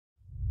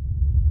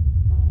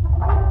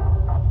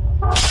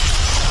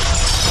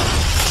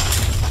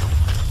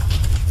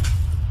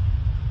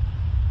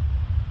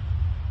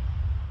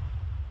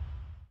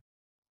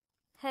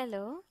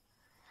Hello.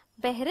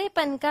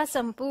 बहरेपन का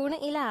संपूर्ण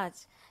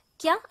इलाज।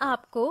 क्या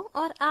आपको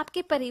और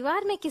आपके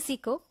परिवार में किसी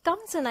को कम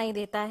सुनाई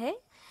देता है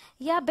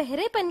या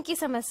बहरेपन की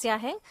समस्या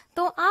है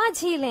तो आज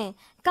ही लें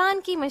कान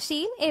की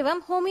मशीन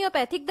एवं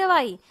होम्योपैथिक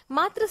दवाई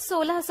मात्र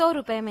 1600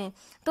 रुपए में।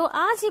 तो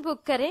आज ही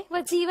बुक करें व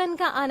जीवन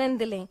का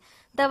आनंद लें।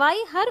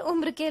 दवाई हर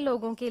उम्र के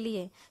लोगों के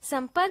लिए।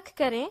 संपर्क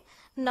करें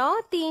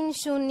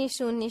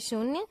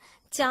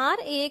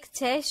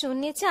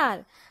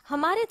 9300041604।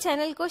 हमारे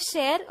चैनल को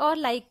शेयर और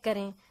लाइक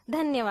करें।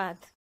 धन्यवाद।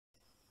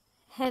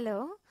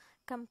 Hello.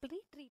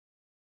 Complete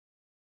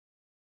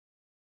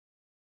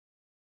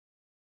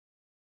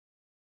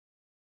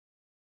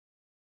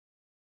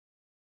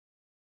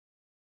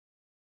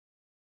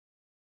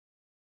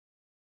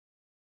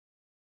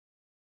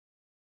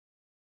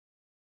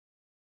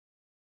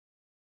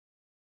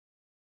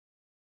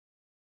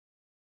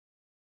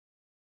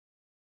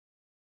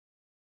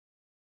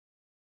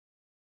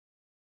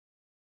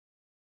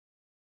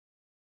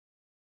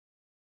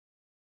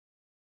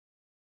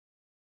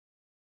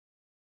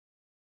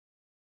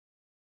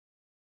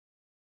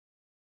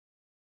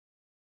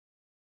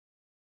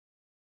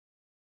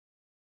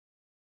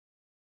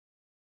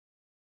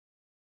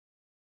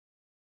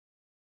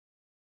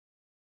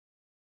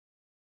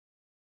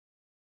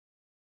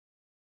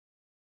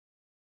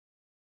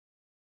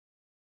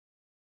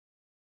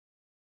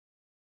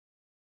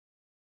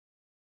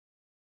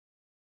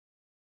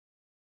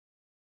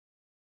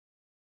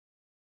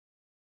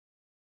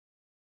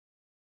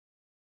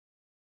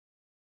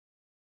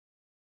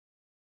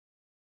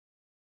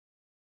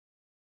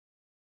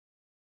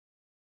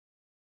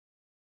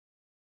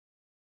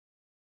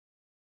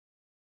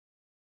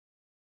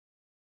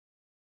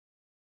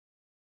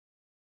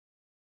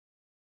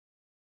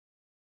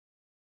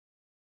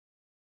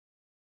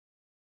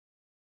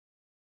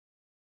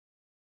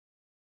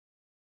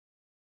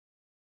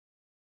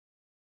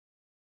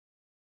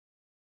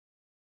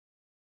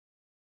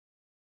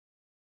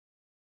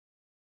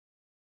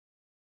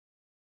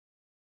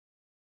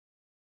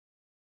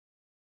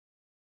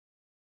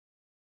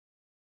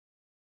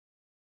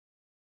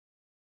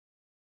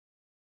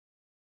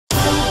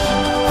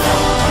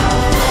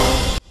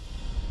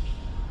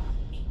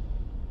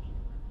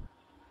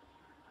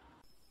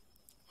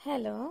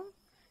Hello.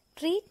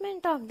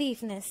 Treatment of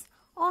deafness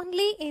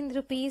only in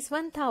rupees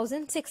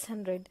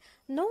 1600.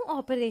 No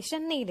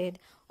operation needed.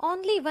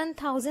 Only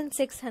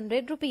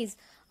 1600 rupees.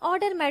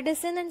 Order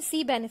medicine and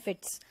see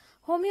benefits.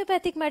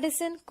 Homeopathic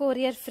medicine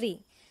courier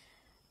free.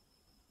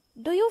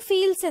 Do you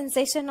feel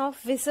sensation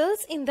of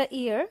whistles in the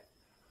ear?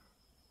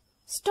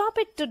 Stop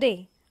it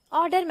today.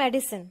 Order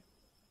medicine.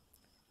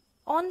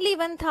 Only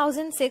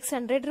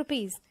 1600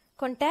 rupees.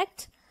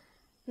 Contact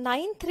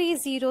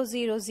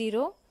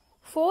 93000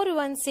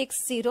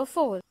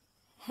 41604.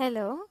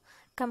 Hello.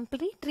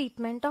 Complete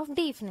treatment of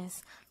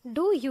deafness.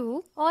 Do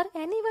you or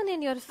anyone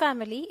in your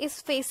family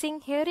is facing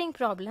hearing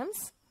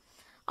problems?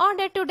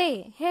 Order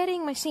today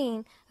hearing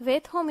machine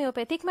with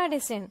homeopathic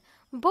medicine.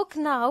 Book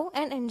now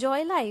and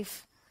enjoy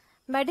life.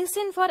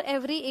 Medicine for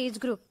every age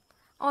group.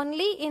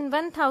 Only in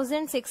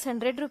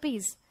 1600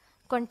 rupees.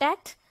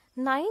 Contact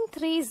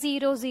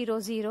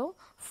 93000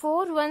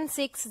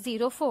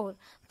 41604.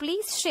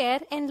 Please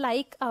share and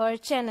like our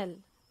channel.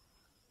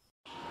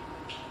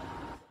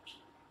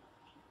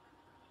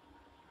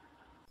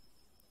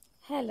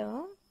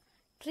 Hello.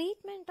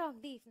 Treatment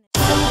of deafness.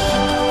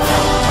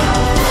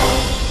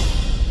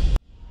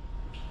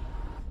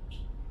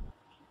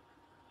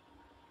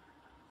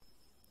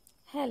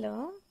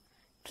 Hello.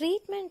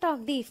 Treatment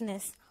of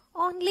deafness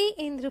only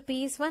in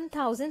rupees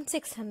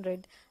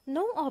 1600.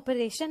 No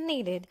operation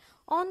needed.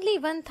 Only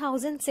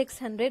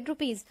 1600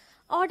 rupees.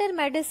 Order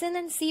medicine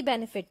and see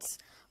benefits.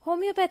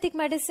 Homeopathic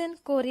medicine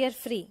courier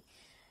free.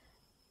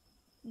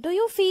 Do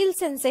you feel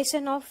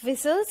sensation of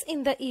whistles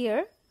in the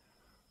ear?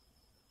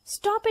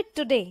 Stop it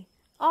today.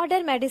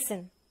 Order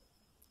medicine.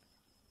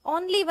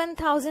 Only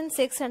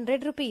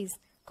 1600 rupees.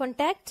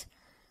 Contact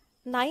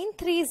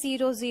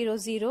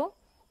 93000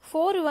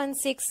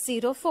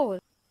 41604.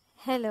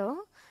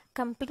 Hello.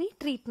 Complete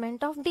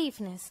treatment of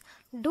deafness.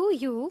 Do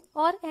you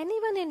or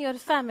anyone in your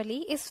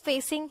family is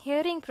facing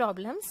hearing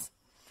problems?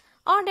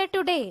 Order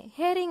today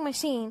hearing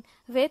machine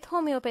with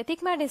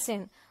homeopathic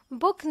medicine.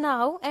 Book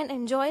now and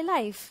enjoy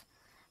life.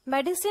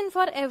 Medicine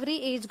for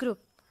every age group.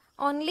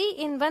 Only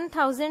in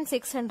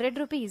 1600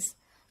 rupees.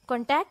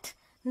 Contact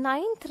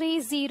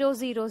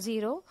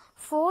 93000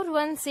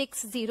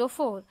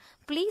 41604.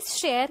 Please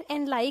share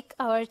and like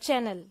our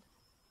channel.